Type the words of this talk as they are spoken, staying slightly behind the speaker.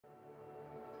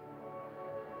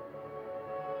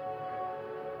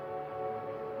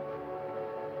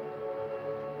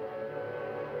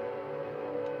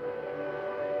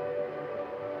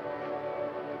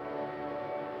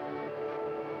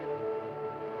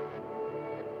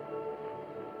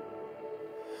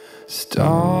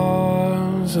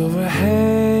Stars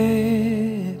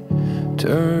overhead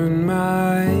turn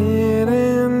my head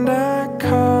and I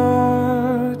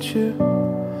caught you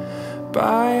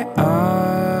by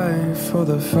eye for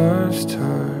the first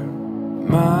time.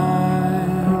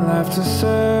 My life to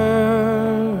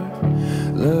serve,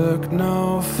 look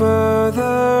no further,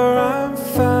 I've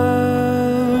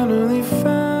finally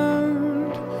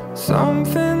found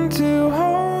something to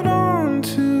hold on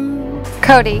to.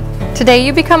 Cody, today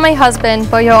you become my husband,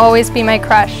 but you'll always be my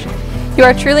crush. You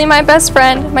are truly my best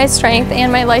friend, my strength,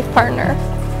 and my life partner.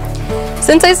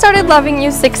 Since I started loving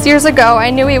you 6 years ago, I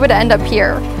knew we would end up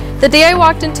here. The day I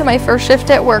walked into my first shift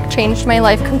at work changed my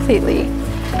life completely.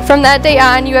 From that day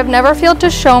on, you have never failed to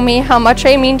show me how much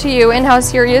I mean to you and how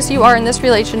serious you are in this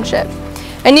relationship.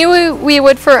 I knew we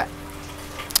would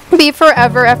be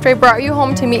forever after I brought you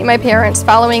home to meet my parents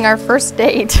following our first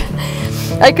date.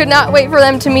 I could not wait for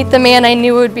them to meet the man I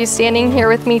knew would be standing here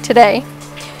with me today.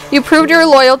 You proved your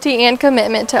loyalty and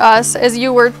commitment to us as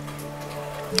you were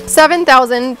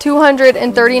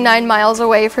 7,239 miles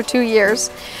away for 2 years.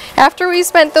 After we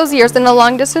spent those years in a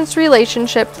long-distance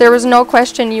relationship, there was no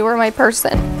question you were my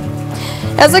person.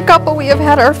 As a couple, we have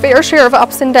had our fair share of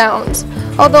ups and downs.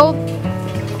 Although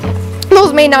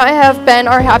those may not have been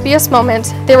our happiest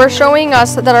moments, they were showing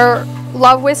us that our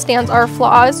love withstands our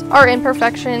flaws, our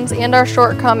imperfections, and our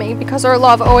shortcomings because our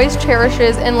love always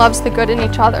cherishes and loves the good in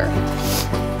each other.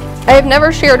 I have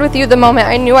never shared with you the moment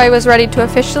I knew I was ready to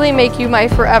officially make you my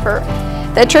forever.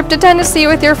 That trip to Tennessee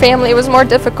with your family was more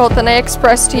difficult than I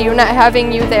expressed to you not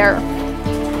having you there.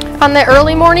 On the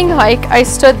early morning hike, I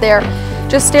stood there,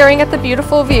 just staring at the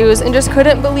beautiful views and just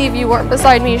couldn't believe you weren't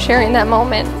beside me sharing that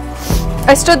moment.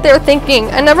 I stood there thinking,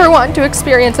 I never want to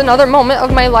experience another moment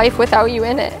of my life without you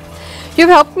in it. You've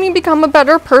helped me become a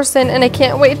better person, and I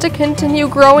can't wait to continue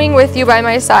growing with you by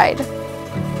my side.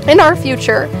 In our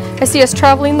future, I see us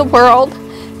traveling the world,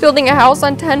 building a house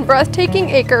on 10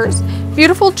 breathtaking acres,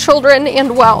 beautiful children,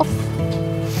 and wealth.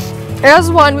 As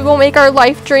one, we will make our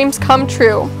life dreams come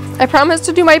true. I promise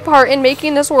to do my part in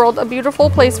making this world a beautiful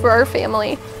place for our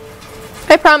family.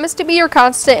 I promise to be your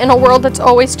constant in a world that's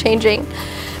always changing.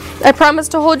 I promise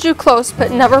to hold you close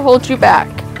but never hold you back.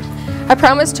 I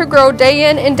promise to grow day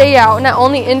in and day out, not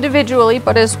only individually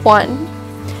but as one.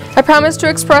 I promise to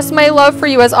express my love for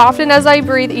you as often as I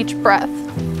breathe each breath.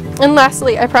 And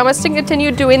lastly, I promise to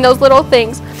continue doing those little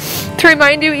things to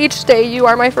remind you each day you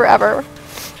are my forever.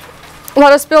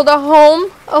 Let us build a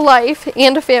home, a life,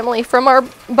 and a family from our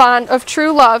bond of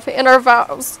true love and our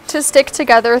vows to stick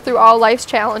together through all life's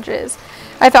challenges.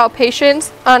 I vow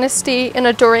patience, honesty, and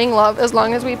enduring love as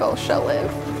long as we both shall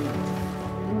live.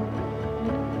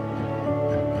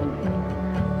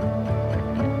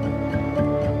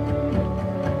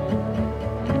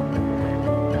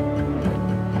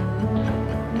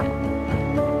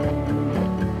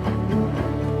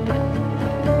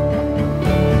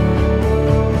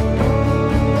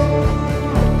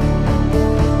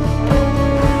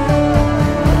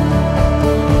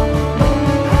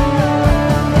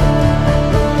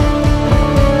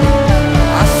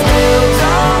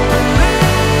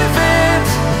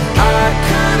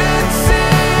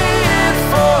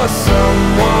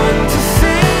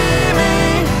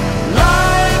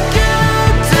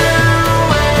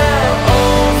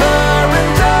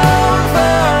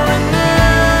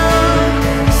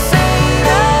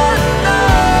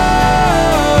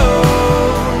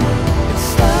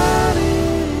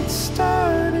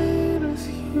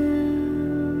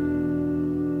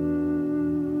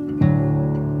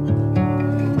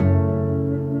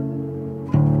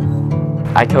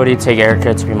 I, Cody, take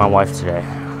Erica to be my wife today.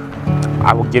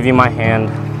 I will give you my hand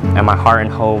and my heart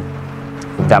and hope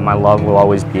that my love will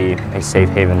always be a safe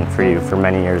haven for you for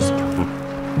many years to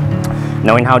come.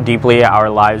 Knowing how deeply our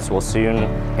lives will soon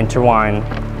intertwine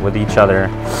with each other,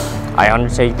 I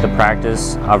undertake the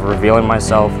practice of revealing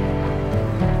myself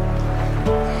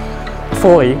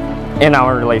fully in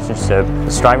our relationship,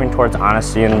 striving towards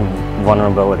honesty and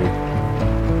vulnerability,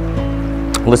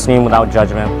 listening without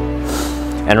judgment,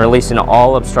 and releasing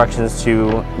all obstructions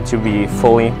to be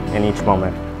fully in each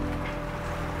moment.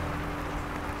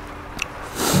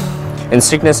 In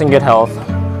sickness and good health,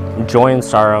 joy and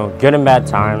sorrow, good and bad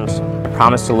times, I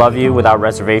promise to love you without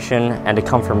reservation and to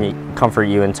comfort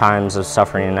you in times of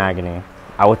suffering and agony.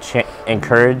 I will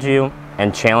encourage you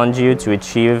and challenge you to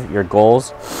achieve your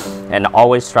goals and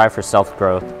always strive for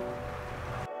self-growth.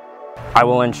 I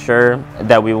will ensure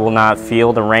that we will not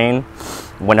feel the rain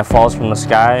when it falls from the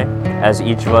sky, as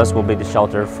each of us will be the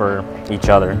shelter for each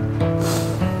other.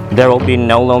 There will be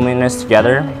no loneliness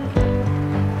together,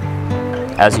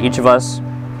 as each of us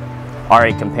are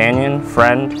a companion,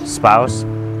 friend, spouse,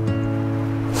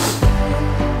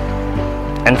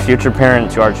 and future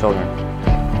parent to our children.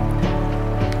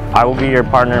 I will be your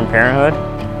partner in parenthood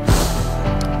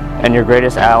and your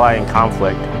greatest ally in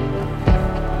conflict.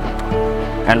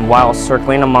 And while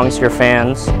circling amongst your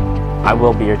fans, I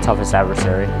will be your toughest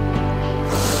adversary.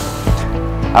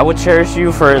 I will cherish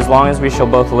you for as long as we shall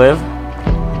both live.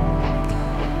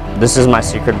 This is my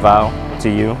secret vow to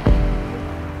you.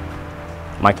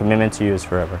 My commitment to you is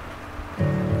forever.